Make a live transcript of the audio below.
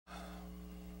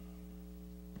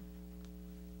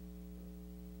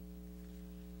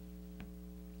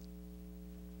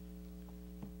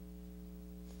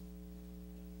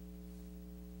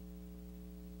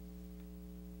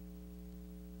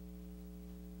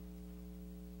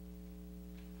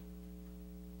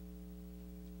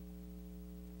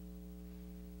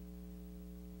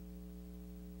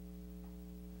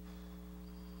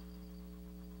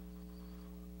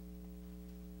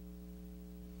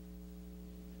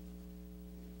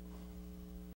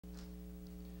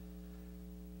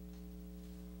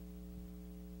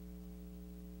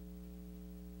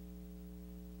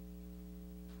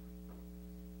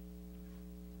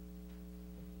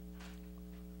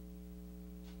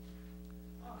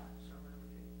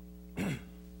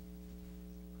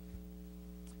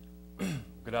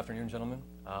Good afternoon, gentlemen.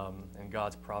 In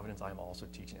God's providence, I am also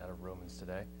teaching out of Romans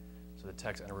today. So the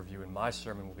text and a review in my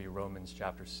sermon will be Romans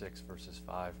chapter 6, verses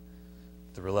 5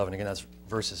 through 11. Again, that's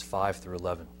verses 5 through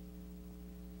 11.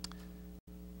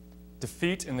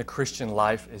 Defeat in the Christian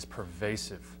life is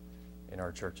pervasive in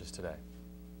our churches today.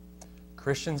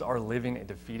 Christians are living a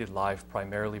defeated life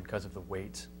primarily because of the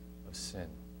weight of sin.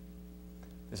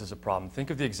 This is a problem. Think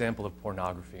of the example of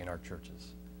pornography in our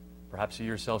churches. Perhaps you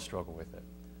yourself struggle with it.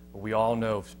 But we all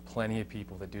know plenty of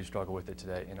people that do struggle with it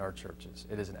today in our churches.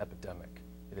 It is an epidemic.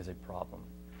 It is a problem.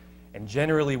 And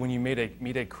generally, when you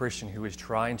meet a Christian who is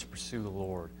trying to pursue the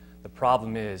Lord, the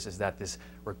problem is that this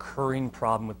recurring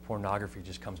problem with pornography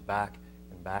just comes back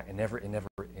and back, and it never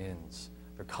ends.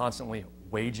 They're constantly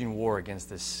waging war against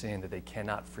this sin that they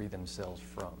cannot free themselves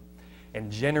from.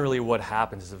 And generally what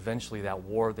happens is eventually that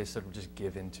war, they said, will just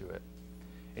give into it.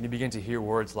 And you begin to hear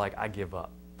words like, I give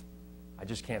up. I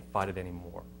just can't fight it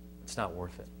anymore. It's not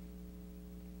worth it.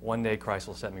 One day Christ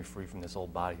will set me free from this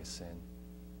old body of sin.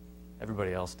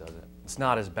 Everybody else does it. It's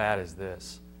not as bad as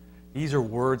this. These are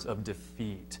words of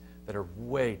defeat that are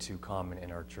way too common in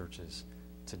our churches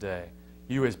today.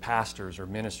 You as pastors or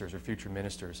ministers or future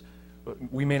ministers,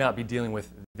 we may not be dealing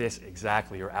with this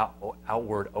exactly or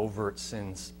outward overt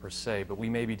sins per se, but we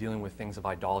may be dealing with things of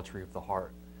idolatry of the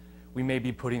heart. We may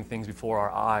be putting things before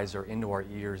our eyes or into our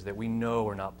ears that we know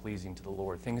are not pleasing to the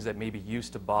Lord, things that maybe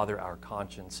used to bother our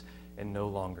conscience and no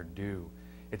longer do.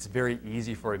 It's very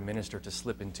easy for a minister to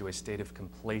slip into a state of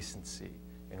complacency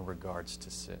in regards to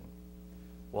sin.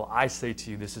 Well, I say to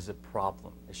you, this is a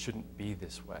problem. It shouldn't be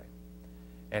this way.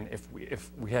 And if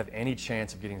we have any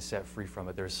chance of getting set free from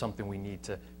it, there's something we need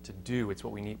to do. It's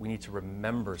what we need. We need to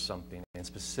remember something. And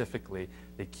specifically,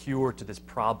 the cure to this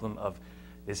problem of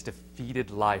this defeated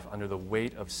life under the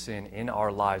weight of sin in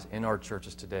our lives, in our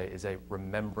churches today, is a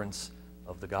remembrance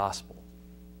of the gospel.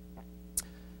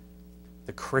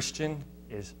 The Christian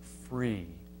is free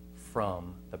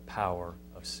from the power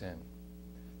of sin.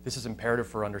 This is imperative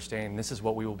for understanding. This is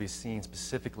what we will be seeing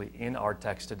specifically in our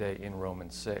text today in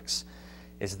Romans 6,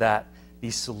 is that the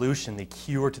solution, the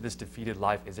cure to this defeated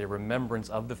life is a remembrance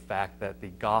of the fact that the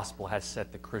gospel has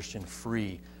set the Christian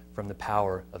free from the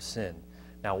power of sin.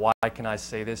 Now, why can I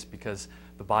say this? Because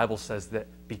the Bible says that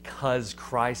because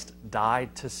Christ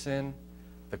died to sin,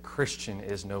 the Christian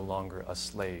is no longer a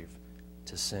slave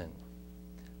to sin.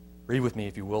 Read with me,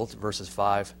 if you will, verses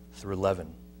 5 through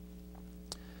 11.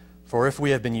 For if we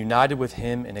have been united with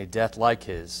him in a death like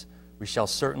his, we shall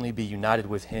certainly be united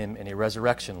with him in a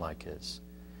resurrection like his.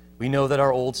 We know that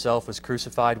our old self was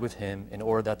crucified with him in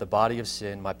order that the body of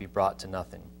sin might be brought to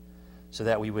nothing, so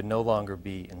that we would no longer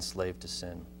be enslaved to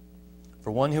sin. For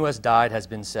one who has died has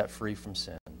been set free from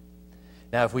sin.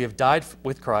 Now, if we have died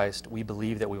with Christ, we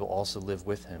believe that we will also live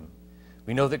with him.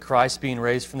 We know that Christ, being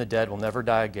raised from the dead, will never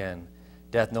die again.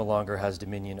 Death no longer has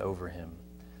dominion over him.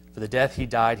 For the death he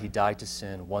died to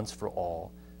sin once for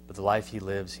all, but the life he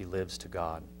lives to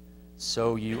God.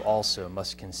 So you also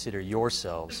must consider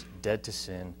yourselves dead to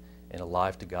sin and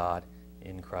alive to God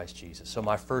in Christ Jesus. So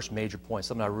my first major point,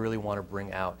 something I really want to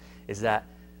bring out, is that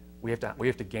we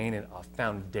have to gain a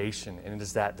foundation, and it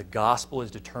is that the gospel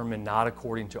is determined not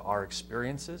according to our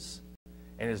experiences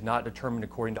and is not determined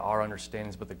according to our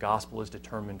understandings, but the gospel is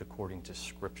determined according to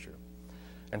Scripture.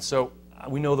 And so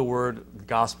we know the word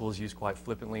gospel is used quite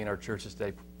flippantly in our churches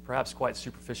today, perhaps quite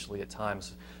superficially at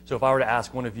times. So if I were to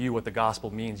ask one of you what the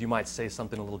gospel means, you might say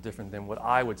something a little different than what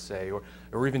I would say,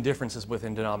 or even differences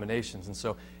within denominations. And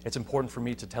so it's important for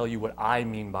me to tell you what I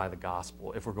mean by the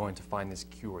gospel if we're going to find this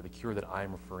cure, the cure that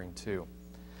I'm referring to.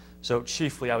 So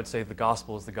chiefly, I would say the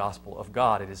gospel is the gospel of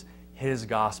God. It is his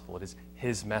gospel. It is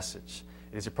his message.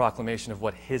 It is a proclamation of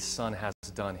what his Son has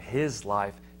done, his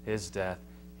life, his death,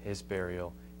 his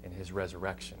burial, and his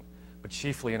resurrection. But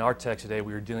chiefly in our text today,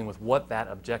 we are dealing with what that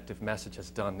objective message has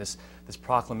done, this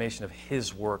proclamation of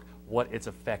his work, what its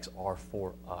effects are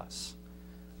for us.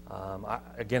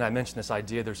 I mentioned this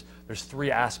idea. There's three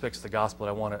aspects of the gospel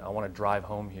that I want to drive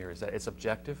home here, is that it's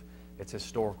objective, it's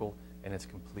historical, and it's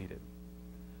completed.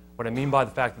 What I mean by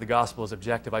the fact that the gospel is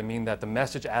objective, I mean that the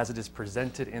message as it is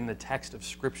presented in the text of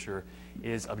Scripture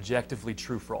is objectively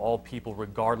true for all people,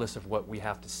 regardless of what we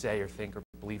have to say or think or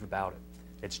believe about it.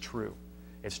 It's true.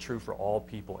 It's true for all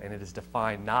people, and it is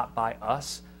defined not by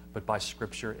us, but by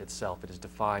Scripture itself. It is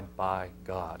defined by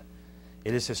God.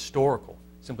 It is historical,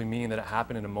 simply meaning that it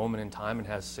happened in a moment in time and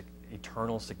has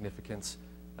eternal significance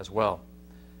as well.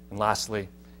 And lastly,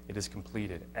 it is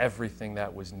completed. Everything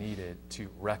that was needed to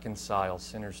reconcile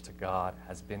sinners to God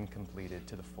has been completed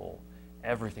to the full.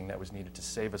 Everything that was needed to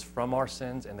save us from our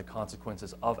sins and the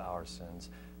consequences of our sins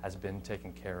has been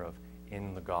taken care of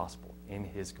in the gospel, in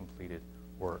his completed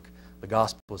work. The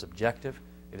gospel is objective,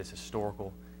 it is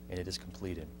historical, and it is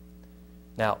completed.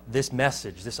 Now, this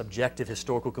message, this objective,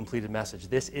 historical, completed message,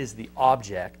 this is the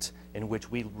object in which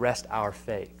we rest our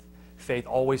faith. Faith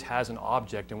always has an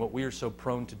object, and what we are so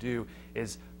prone to do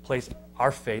is place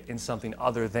our faith in something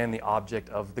other than the object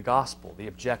of the gospel, the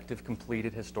objective,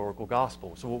 completed, historical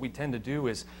gospel. So what we tend to do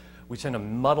is we tend to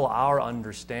muddle our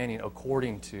understanding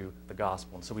according to the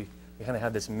gospel. And so we kind of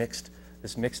have this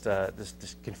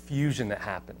confusion that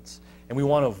happens. And we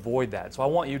want to avoid that. So I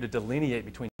want you to delineate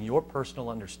between your personal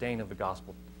understanding of the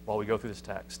gospel while we go through this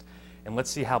text. And let's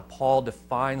see how Paul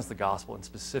defines the gospel, and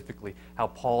specifically how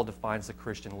Paul defines the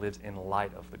Christian lives in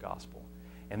light of the gospel.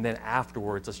 And then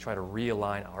afterwards, let's try to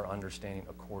realign our understanding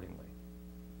accordingly.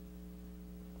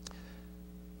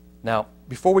 Now,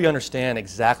 before we understand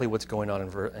exactly what's going on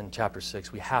in chapter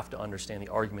 6, we have to understand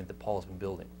the argument that Paul has been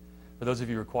building. For those of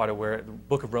you who are quite aware, the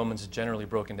book of Romans is generally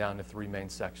broken down into three main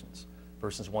sections.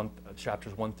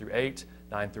 Chapters 1 through 8,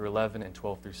 9 through 11, and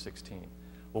 12 through 16.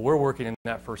 Well, we're working in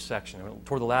that first section,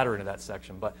 toward the latter end of that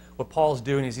section. But what Paul's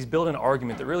doing is he's building an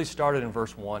argument that really started in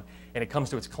verse 1, and it comes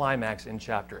to its climax in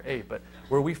chapter 8. But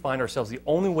where we find ourselves, the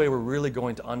only way we're really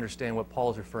going to understand what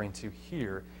Paul is referring to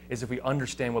here is if we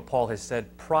understand what Paul has said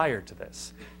prior to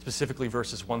this, specifically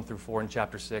verses 1 through 4 in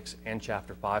chapter 6 and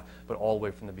chapter 5, but all the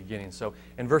way from the beginning. So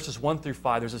in verses 1 through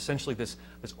 5, there's essentially this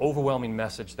overwhelming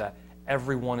message that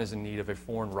everyone is in need of a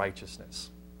foreign righteousness.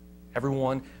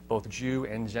 Everyone, both Jew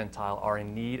and Gentile, are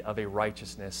in need of a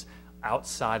righteousness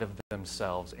outside of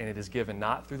themselves. And it is given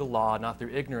not through the law, not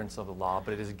through ignorance of the law,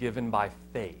 but it is given by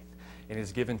faith. And it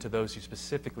is given to those who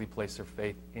specifically place their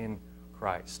faith in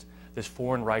Christ. This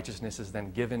foreign righteousness is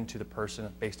then given to the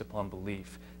person based upon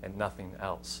belief and nothing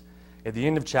else. At the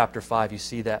end of chapter 5, you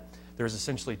see that there's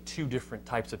essentially two different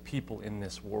types of people in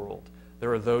this world.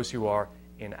 There are those who are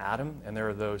in Adam, and there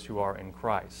are those who are in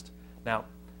Christ. Now,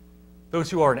 those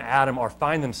who are in Adam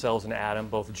find themselves in Adam,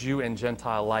 both Jew and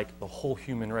Gentile alike, the whole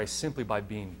human race, simply by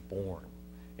being born.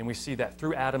 And we see that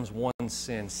through Adam's one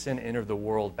sin entered the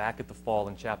world back at the fall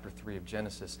in chapter 3 of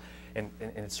Genesis. And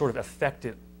it sort of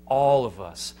affected all of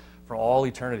us for all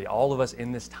eternity, all of us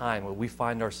in this time where we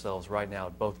find ourselves right now,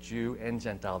 both Jew and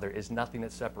Gentile. There is nothing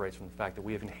that separates from the fact that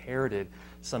we have inherited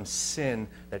some sin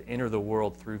that entered the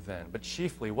world through then. But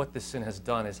chiefly, what this sin has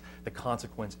done is the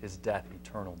consequence is death,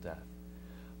 eternal death.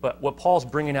 But what Paul's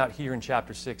bringing out here in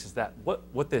chapter 6 is that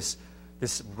what this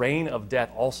reign of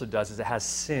death also does is it has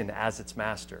sin as its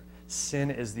master. Sin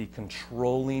is the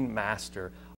controlling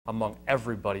master among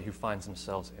everybody who finds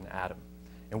themselves in Adam.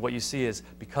 And what you see is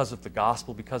because of the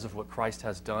gospel, because of what Christ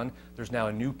has done, there's now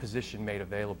a new position made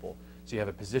available. So you have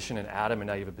a position in Adam, and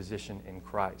now you have a position in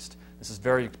Christ. This is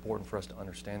very important for us to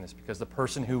understand this, because the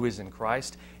person who is in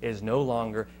Christ is no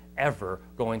longer ever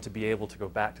going to be able to go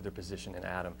back to their position in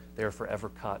Adam. They are forever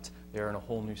cut. They are in a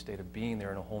whole new state of being.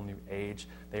 They're in a whole new age.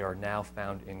 They are now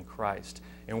found in Christ.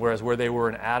 And whereas where they were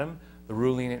in Adam, the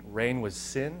ruling reign was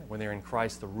sin, when they're in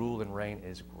Christ, the rule and reign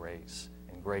is grace.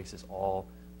 And grace is all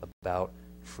about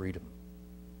freedom.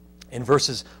 In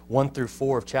verses 1 through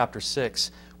 4 of chapter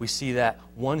 6, we see that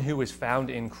one who is found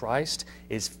in Christ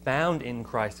is found in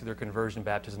Christ through their conversion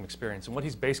baptism experience. And what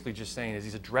he's basically just saying is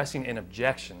he's addressing an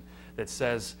objection that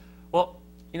says, well,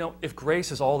 you know, if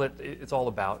grace is all that it's all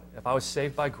about, if I was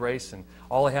saved by grace and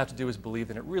all I have to do is believe,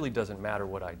 then it really doesn't matter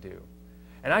what I do.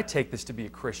 And I take this to be a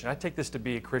Christian. I take this to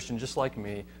be a Christian just like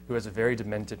me who has a very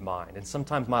demented mind. And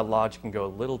sometimes my logic can go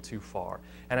a little too far.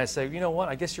 And I say, you know what,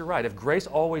 I guess you're right. If grace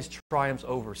always triumphs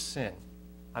over sin,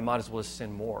 I might as well just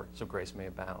sin more so grace may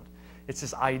abound. It's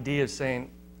this idea of saying,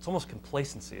 it's almost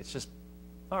complacency. It's just,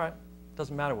 all right, it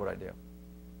doesn't matter what I do.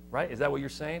 Right? Is that what you're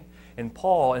saying? And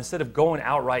Paul, instead of going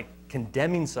outright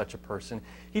condemning such a person,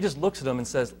 he just looks at them and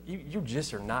says, you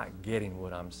just are not getting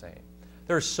what I'm saying.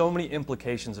 There are so many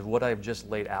implications of what I have just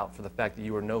laid out for the fact that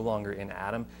you are no longer in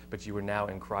Adam, but you are now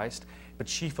in Christ. But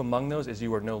chief among those is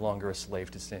you are no longer a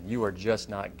slave to sin. You are just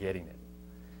not getting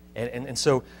it. And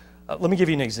so let me give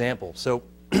you an example. So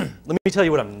let me tell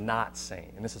you what I'm not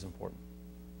saying, and this is important.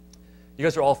 You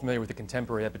guys are all familiar with the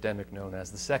contemporary epidemic known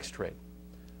as the sex trade.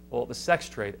 Well, the sex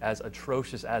trade, as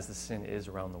atrocious as the sin is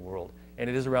around the world, and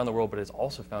it is around the world, but it's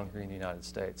also found here in the United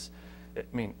States. I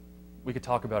mean, we could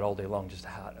talk about all day long just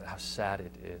how sad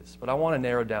it is. But I want to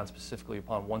narrow down specifically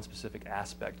upon one specific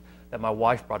aspect that my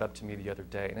wife brought up to me the other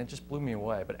day, and it just blew me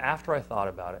away. But after I thought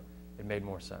about it, it made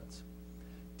more sense.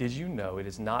 Did you know it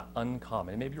is not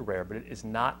uncommon, it may be rare, but it is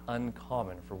not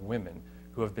uncommon for women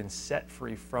who have been set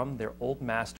free from their old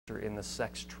master in the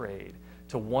sex trade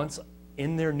to once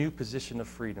in their new position of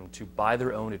freedom to, by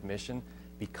their own admission,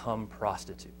 become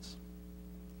prostitutes?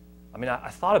 I mean, I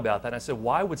thought about that, and I said,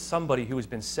 why would somebody who has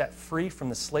been set free from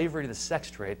the slavery to the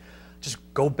sex trade just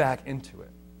go back into it?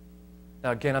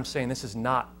 Now, again, I'm saying this is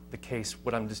not the case,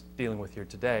 what I'm just dealing with here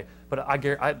today, but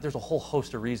there's a whole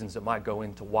host of reasons that might go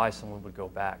into why someone would go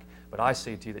back. But I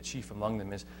say to you that chief among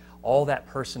them is all that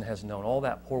person has known, all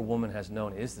that poor woman has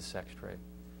known is the sex trade.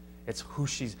 It's who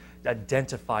she's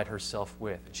identified herself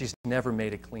with. She's never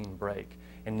made a clean break.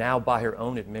 And now, by her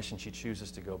own admission, she chooses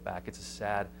to go back. It's a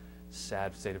sad,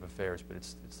 sad state of affairs, but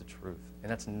it's the truth.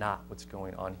 And that's not what's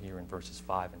going on here in verses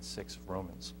 5 and 6 of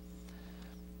Romans.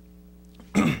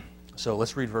 So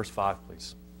let's read verse 5,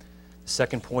 please. The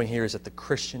second point here is that the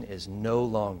Christian is no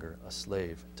longer a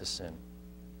slave to sin.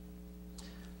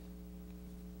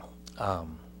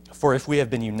 For if we have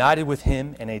been united with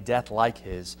him in a death like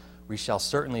his, we shall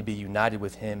certainly be united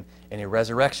with him in a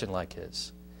resurrection like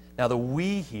his. Now the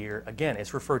we here, again,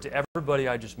 it's referred to everybody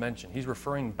I just mentioned. He's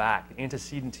referring back. The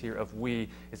antecedent here of we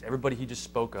is everybody he just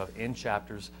spoke of in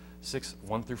chapters 6,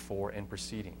 1 through 4 and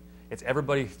preceding. It's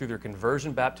everybody through their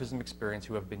conversion baptism experience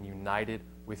who have been united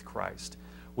with Christ.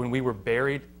 When we were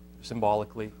buried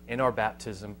symbolically in our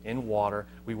baptism in water,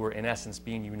 we were in essence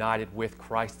being united with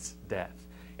Christ's death.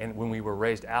 And when we were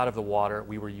raised out of the water,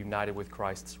 we were united with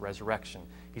Christ's resurrection.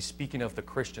 He's speaking of the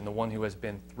Christian, the one who has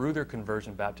been through their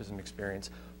conversion baptism experience,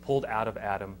 pulled out of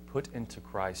Adam, put into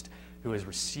Christ, who has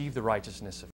received the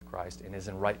righteousness of Christ and is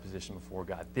in right position before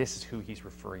God. This is who he's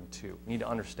referring to. We need to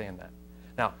understand that.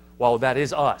 Now, while that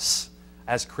is us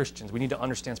as Christians, we need to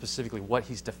understand specifically what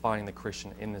he's defining the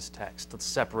Christian in this text. Let's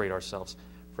separate ourselves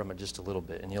from it just a little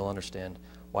bit, and you'll understand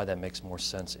why that makes more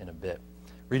sense in a bit.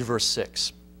 Read verse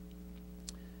 6.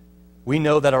 We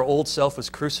know that our old self was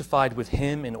crucified with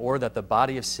him in order that the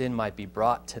body of sin might be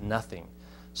brought to nothing,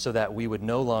 so that we would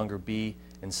no longer be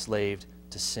enslaved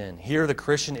to sin. Here the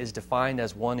Christian is defined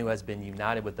as one who has been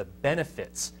united with the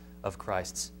benefits of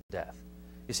Christ's death.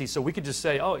 You see, so we could just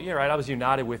say, oh, yeah, right, I was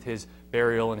united with his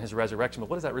burial and his resurrection, but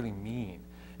what does that really mean?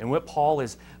 And what Paul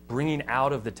is bringing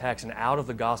out of the text and out of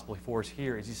the gospel for us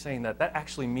here is he's saying that that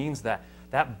actually means that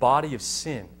that body of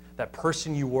sin, that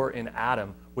person you were in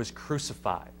Adam, was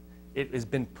crucified. It has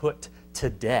been put to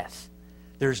death.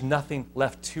 There's nothing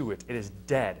left to it. It is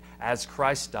dead. As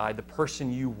Christ died, the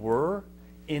person you were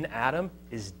in Adam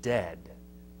is dead.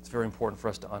 It's very important for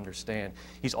us to understand.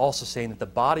 He's also saying that the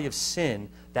body of sin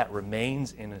that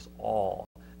remains in us all,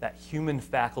 that human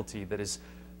faculty that is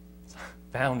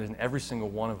found in every single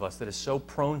one of us, that is so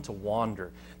prone to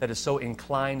wander, that is so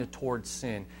inclined towards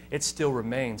sin, it still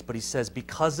remains. But he says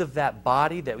because of that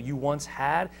body that you once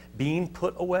had being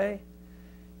put away,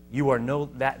 you are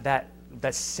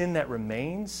that sin that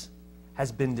remains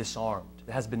has been disarmed.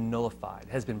 It has been nullified. It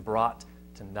has been brought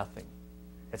to nothing.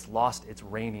 It's lost its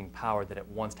reigning power that it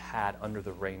once had under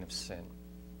the reign of sin.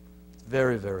 It's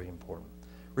very, very important.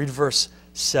 Read verse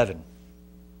 7.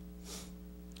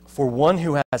 For one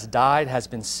who has died has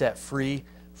been set free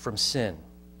from sin.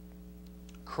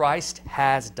 Christ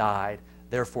has died,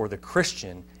 therefore the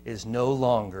Christian is no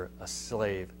longer a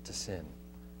slave to sin.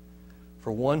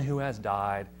 For one who has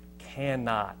died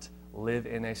cannot live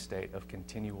in a state of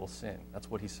continual sin. That's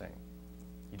what he's saying.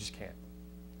 You just can't.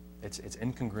 It's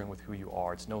incongruent with who you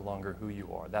are. It's no longer who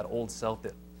you are. That old self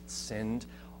that sinned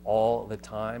all the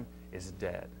time is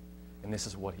dead. And this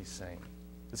is what he's saying.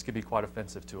 This could be quite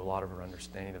offensive to a lot of our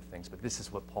understanding of things, but this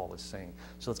is what Paul is saying.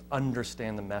 So let's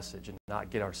understand the message and not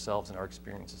get ourselves and our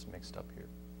experiences mixed up here.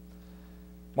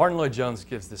 Martin Lloyd-Jones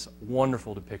gives this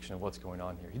wonderful depiction of what's going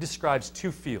on here. He describes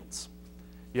two fields.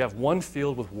 You have one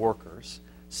field with workers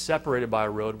separated by a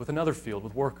road with another field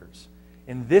with workers.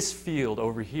 In this field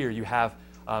over here, you have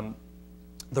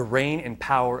the reign and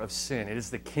power of sin. It is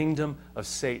the kingdom of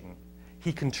Satan.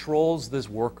 He controls those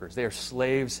workers. They are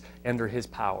slaves under his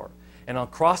power. And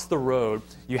across the road,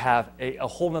 you have a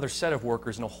whole other set of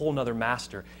workers and a whole other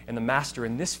master. And the master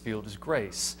in this field is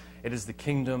grace. It is the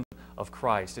kingdom of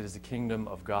Christ. It is the kingdom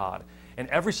of God. And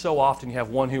every so often, you have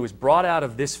one who is brought out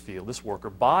of this field, this worker,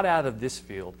 bought out of this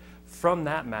field from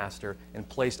that master and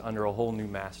placed under a whole new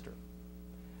master.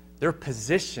 Their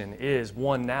position is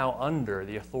one now under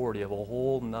the authority of a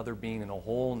whole nother being in a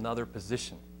whole nother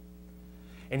position.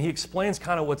 And he explains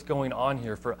kind of what's going on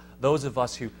here for those of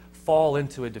us who fall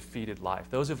into a defeated life,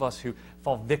 those of us who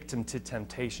fall victim to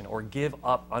temptation or give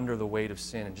up under the weight of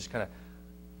sin and just kind of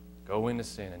go into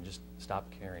sin and just stop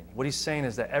caring. What he's saying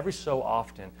is that every so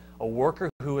often, a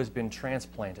worker who has been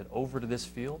transplanted over to this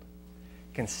field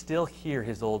can still hear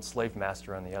his old slave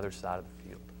master on the other side of the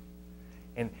field.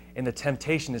 And the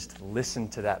temptation is to listen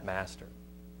to that master.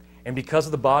 And because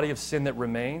of the body of sin that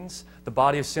remains, the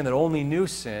body of sin that only knew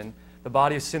sin, the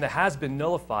body of sin that has been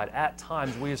nullified. At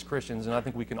times, we as Christians, and I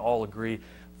think we can all agree,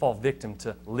 fall victim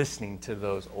to listening to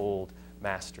those old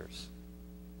masters.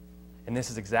 And this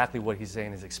is exactly what he's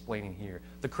saying, is explaining here.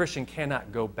 The Christian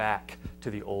cannot go back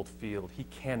to the old field. He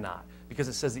cannot, because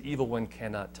it says the evil one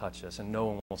cannot touch us, and no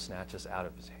one will snatch us out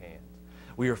of his hand.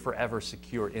 We are forever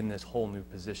secure in this whole new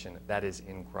position that is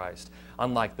in Christ.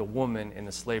 Unlike the woman in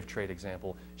the slave trade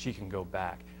example, she can go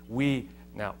back. We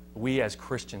as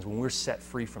Christians, when we're set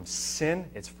free from sin,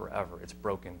 it's forever. It's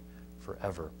broken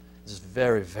forever. This is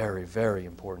very, very, very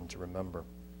important to remember.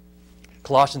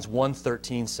 Colossians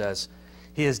 1:13 says,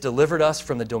 He has delivered us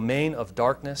from the domain of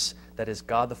darkness, that is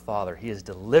God the Father. He has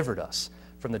delivered us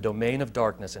from the domain of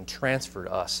darkness and transferred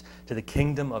us to the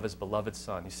kingdom of His beloved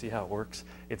Son. You see how it works?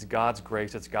 It's God's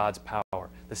grace, it's God's power.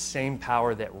 The same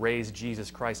power that raised Jesus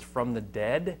Christ from the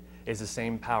dead is the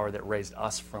same power that raised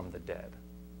us from the dead.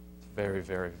 It's very,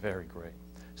 very, very great.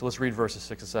 So let's read verses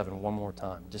 6 and 7 one more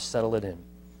time. Just settle it in.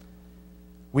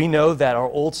 We know that our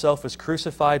old self was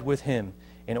crucified with Him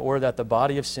in order that the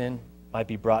body of sin might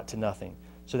be brought to nothing,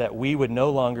 so that we would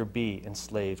no longer be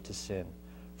enslaved to sin.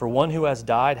 For one who has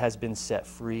died has been set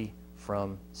free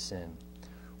from sin.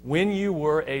 When you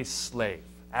were a slave,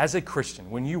 as a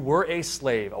Christian, when you were a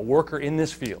slave, a worker in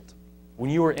this field, when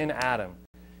you were in Adam,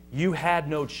 you had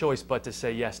no choice but to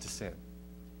say yes to sin.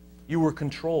 You were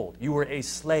controlled. You were a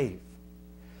slave.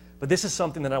 But this is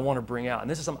something that I want to bring out,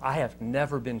 and this is something I have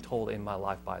never been told in my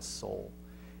life by a soul,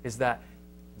 is that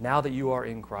now that you are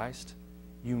in Christ,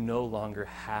 you no longer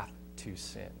have to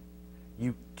sin.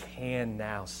 You can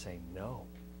now say no.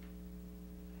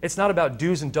 It's not about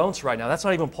do's and don'ts right now. That's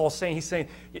not even what Paul's saying. He's saying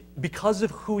because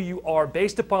of who you are,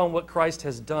 based upon what Christ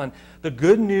has done, the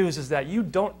good news is that you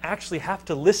don't actually have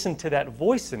to listen to that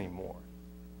voice anymore.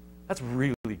 That's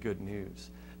really good news.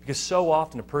 Because so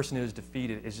often a person who is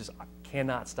defeated is just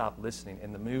cannot stop listening.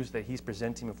 And the news that he's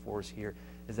presenting before us here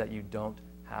is that you don't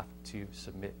have to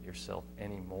submit yourself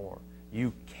anymore.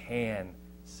 You can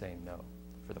say no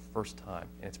for the first time,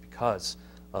 and it's because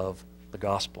of the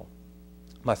gospel.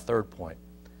 My third point.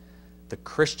 The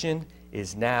Christian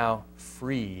is now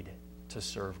freed to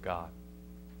serve God.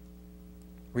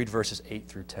 Read verses 8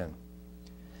 through 10.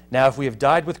 Now, if we have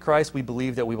died with Christ, we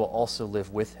believe that we will also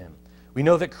live with Him. We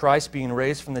know that Christ, being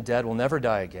raised from the dead, will never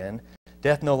die again.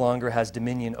 Death no longer has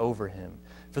dominion over Him.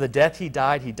 For the death He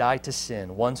died to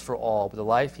sin, once for all. But the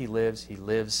life He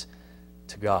lives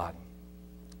to God.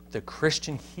 The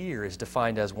Christian here is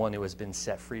defined as one who has been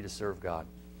set free to serve God.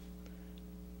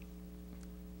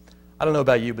 I don't know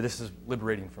about you, but this is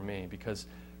liberating for me, because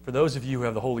for those of you who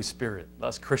have the Holy Spirit,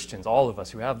 us Christians, all of us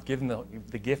who have given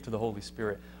the gift of the Holy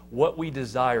Spirit, what we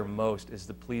desire most is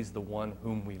to please the one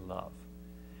whom we love.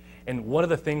 And one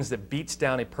of the things that beats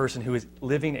down a person who is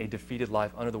living a defeated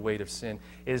life under the weight of sin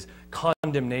is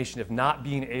condemnation of not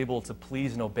being able to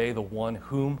please and obey the one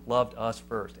whom loved us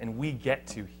first. And we get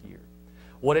to here.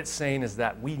 What it's saying is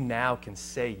that we now can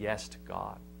say yes to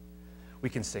God. We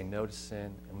can say no to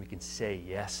sin, and we can say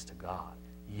yes to God.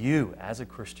 You, as a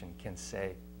Christian, can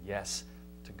say yes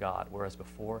to God, whereas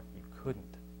before you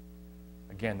couldn't.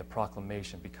 Again, the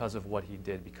proclamation, because of what He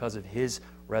did, because of His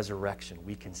resurrection,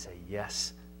 we can say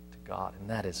yes to God, and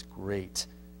that is great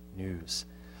news.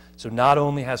 So not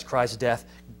only has Christ's death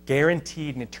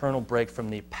guaranteed an eternal break from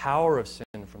the power of sin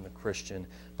from the Christian,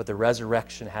 but the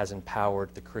resurrection has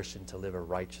empowered the Christian to live a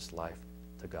righteous life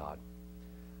to God.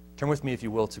 Turn with me, if you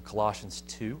will, to Colossians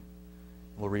 2.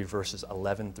 We'll read verses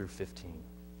 11 through 15.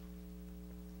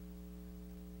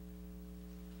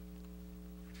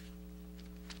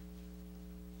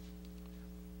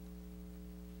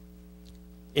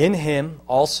 In Him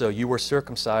also you were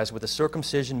circumcised with a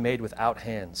circumcision made without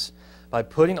hands, by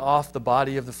putting off the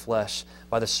body of the flesh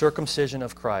by the circumcision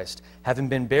of Christ, having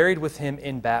been buried with Him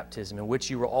in baptism, in which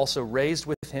you were also raised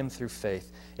with Him through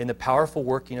faith, in the powerful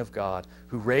working of God,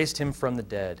 who raised Him from the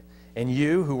dead. And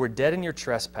you, who were dead in your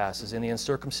trespasses, in the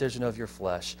uncircumcision of your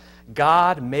flesh,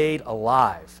 God made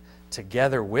alive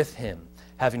together with Him,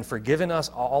 having forgiven us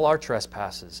all our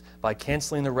trespasses by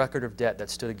canceling the record of debt that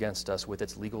stood against us with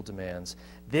its legal demands.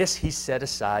 This He set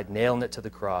aside, nailing it to the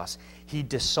cross. He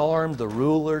disarmed the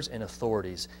rulers and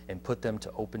authorities and put them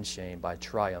to open shame by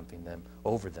triumphing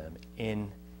over them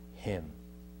in Him.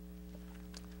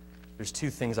 There's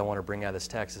two things I want to bring out of this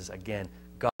text. Is again,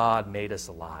 God made us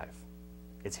alive.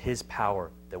 It's His power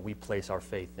that we place our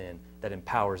faith in that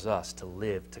empowers us to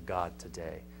live to God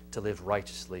today, to live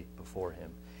righteously before Him.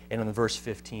 And in verse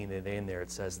 15, in there, it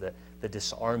says that the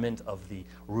disarmament of the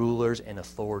rulers and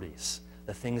authorities,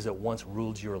 the things that once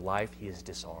ruled your life, He has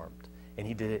disarmed. And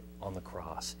He did it on the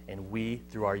cross. And we,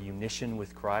 through our unition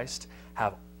with Christ,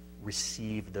 have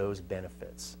received those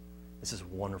benefits. This is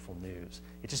wonderful news.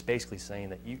 It's just basically saying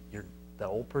that you're the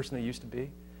old person that you used to be,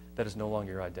 that is no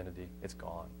longer your identity. It's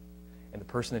gone. And the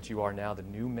person that you are now, the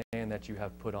new man that you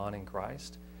have put on in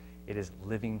Christ, it is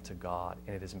living to God,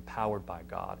 and it is empowered by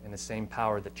God. And the same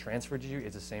power that transferred you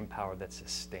is the same power that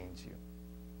sustains you.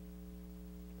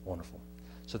 Wonderful.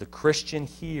 So the Christian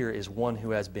here is one who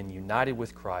has been united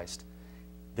with Christ.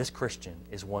 This Christian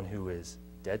is one who is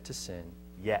dead to sin,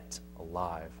 yet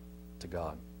alive to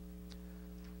God.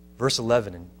 Verse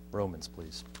 11 in Romans,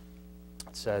 please.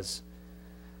 It says,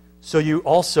 "So you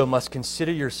also must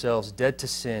consider yourselves dead to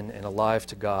sin and alive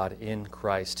to God in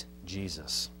Christ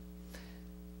Jesus."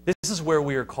 This is where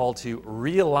we are called to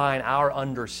realign our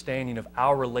understanding of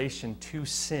our relation to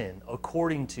sin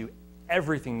according to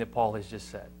everything that Paul has just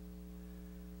said.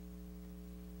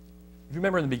 If you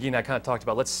remember in the beginning, I kind of talked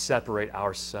about let's separate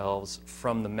ourselves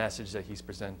from the message that he's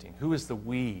presenting. Who is the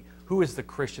we? Who is the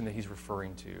Christian that he's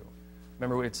referring to?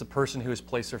 Remember, it's the person who has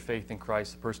placed their faith in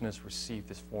Christ, the person who has received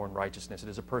this foreign righteousness. It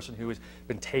is a person who has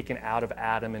been taken out of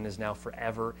Adam and is now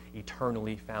forever,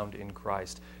 eternally found in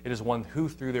Christ. It is one who,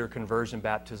 through their conversion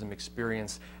baptism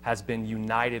experience, has been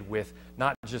united with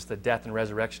not just the death and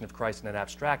resurrection of Christ in an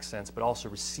abstract sense, but also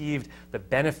received the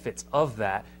benefits of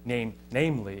that,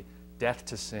 namely death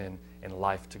to sin and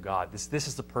life to God. This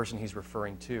is the person he's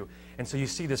referring to. And so you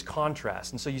see this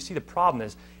contrast. And so you see the problem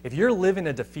is, if you're living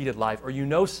a defeated life, or you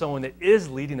know someone that is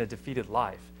leading a defeated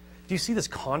life, do you see this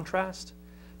contrast?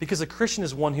 Because a Christian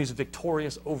is one who's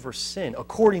victorious over sin,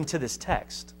 according to this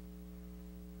text.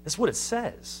 That's what it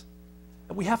says.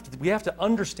 And we have to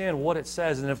understand what it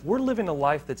says. And if we're living a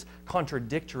life that's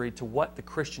contradictory to what the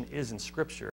Christian is in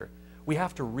Scripture, we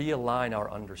have to realign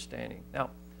our understanding. Now,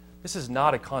 this is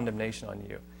not a condemnation on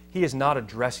you. He is not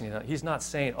addressing it. He's not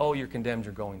saying, oh, you're condemned,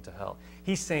 you're going to hell.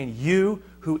 He's saying you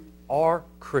who are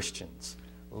Christians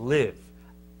live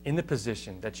in the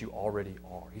position that you already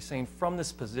are. He's saying from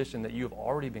this position that you have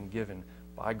already been given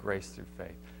by grace through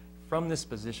faith, from this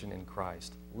position in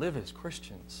Christ, live as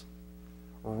Christians.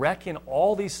 Reckon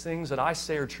all these things that I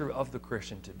say are true of the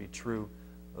Christian to be true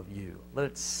of you. Let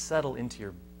it settle into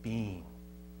your being.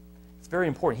 It's very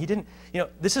important. He didn't,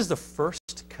 this is the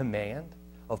first command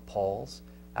of Paul's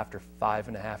after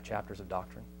 5.5 chapters of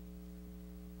doctrine.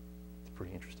 It's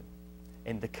pretty interesting.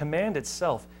 And the command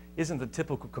itself isn't the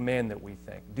typical command that we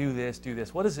think. Do this, do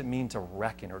this. What does it mean to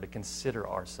reckon or to consider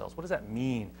ourselves? What does that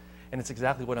mean? And it's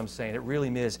exactly what I'm saying. It really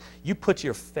is. You put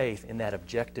your faith in that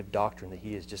objective doctrine that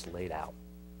he has just laid out.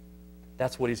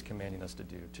 That's what he's commanding us to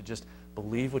do, to just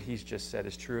believe what he's just said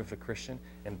is true of the Christian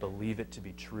and believe it to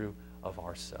be true of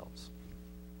ourselves.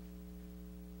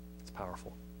 It's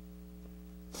powerful.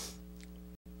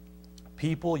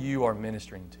 People you are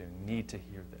ministering to need to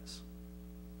hear this.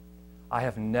 I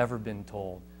have never been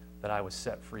told that I was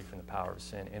set free from the power of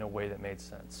sin in a way that made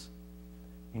sense.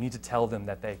 You need to tell them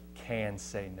that they can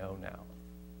say no now.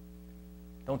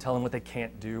 Don't tell them what they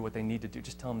can't do, what they need to do.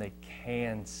 Just tell them they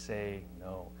can say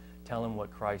no. Tell them what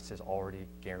Christ has already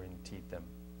guaranteed them.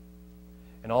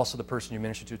 And also the person you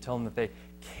minister to, tell them that they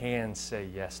can say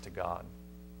yes to God.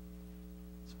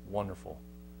 It's wonderful.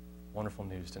 Wonderful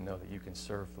news to know that you can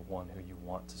serve the one who you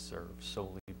want to serve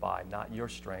solely by not your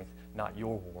strength, not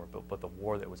your war, but the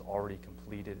war that was already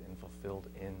completed and fulfilled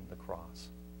in the cross.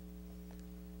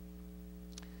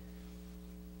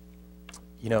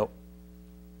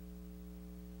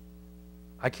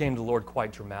 I came to the Lord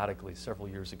quite dramatically several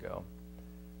years ago,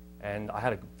 and I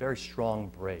had a very strong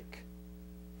break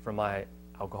from my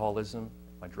alcoholism,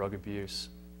 my drug abuse,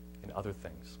 and other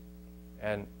things.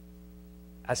 And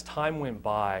as time went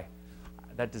by,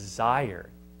 that desire,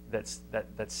 that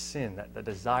sin, that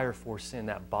desire for sin,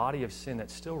 that body of sin that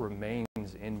still remains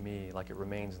in me like it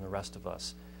remains in the rest of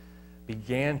us,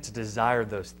 began to desire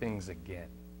those things again.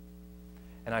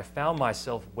 And I found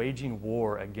myself waging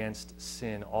war against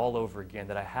sin all over again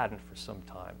that I hadn't for some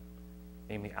time,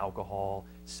 namely alcohol,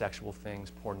 sexual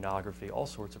things, pornography, all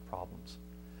sorts of problems.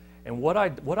 And what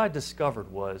I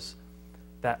discovered was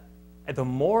that the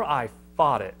more I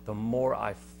fought it, the more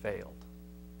I failed.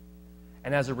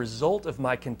 And as a result of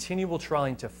my continual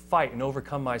trying to fight and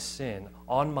overcome my sin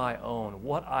on my own,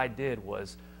 what I did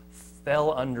was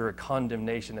fell under a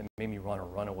condemnation that made me want to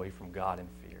run away from God in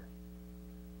fear.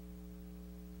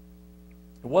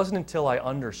 It wasn't until I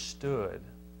understood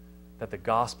that the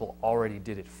gospel already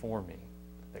did it for me,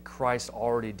 that Christ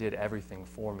already did everything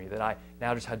for me, that I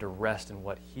now just had to rest in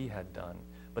what he had done.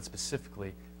 But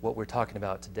specifically, what we're talking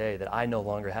about today, that I no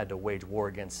longer had to wage war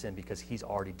against sin because he's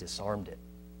already disarmed it.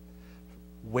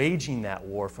 Waging that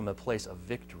war from a place of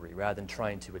victory rather than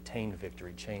trying to attain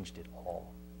victory changed it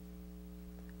all.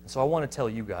 And so I want to tell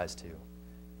you guys too,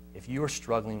 if you are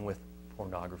struggling with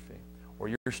pornography, or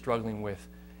you're struggling with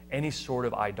any sort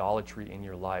of idolatry in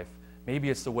your life, maybe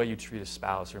it's the way you treat a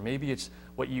spouse, or maybe it's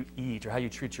what you eat, or how you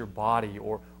treat your body,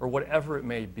 or whatever it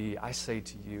may be, I say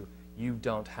to you, you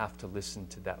don't have to listen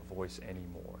to that voice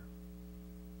anymore.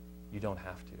 You don't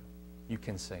have to. You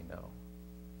can say no.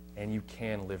 And you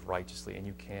can live righteously, and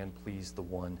you can please the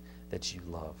one that you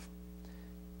love.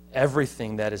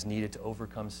 Everything that is needed to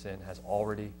overcome sin has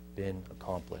already been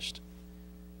accomplished.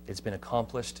 It's been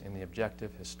accomplished in the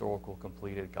objective, historical,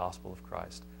 completed gospel of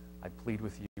Christ. I plead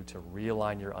with you to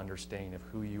realign your understanding of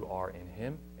who you are in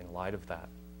Him in light of that.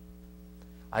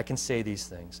 I can say these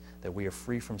things, that we are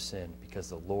free from sin because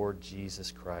the Lord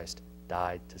Jesus Christ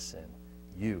died to sin.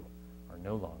 You are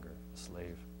no longer a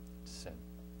slave to sin.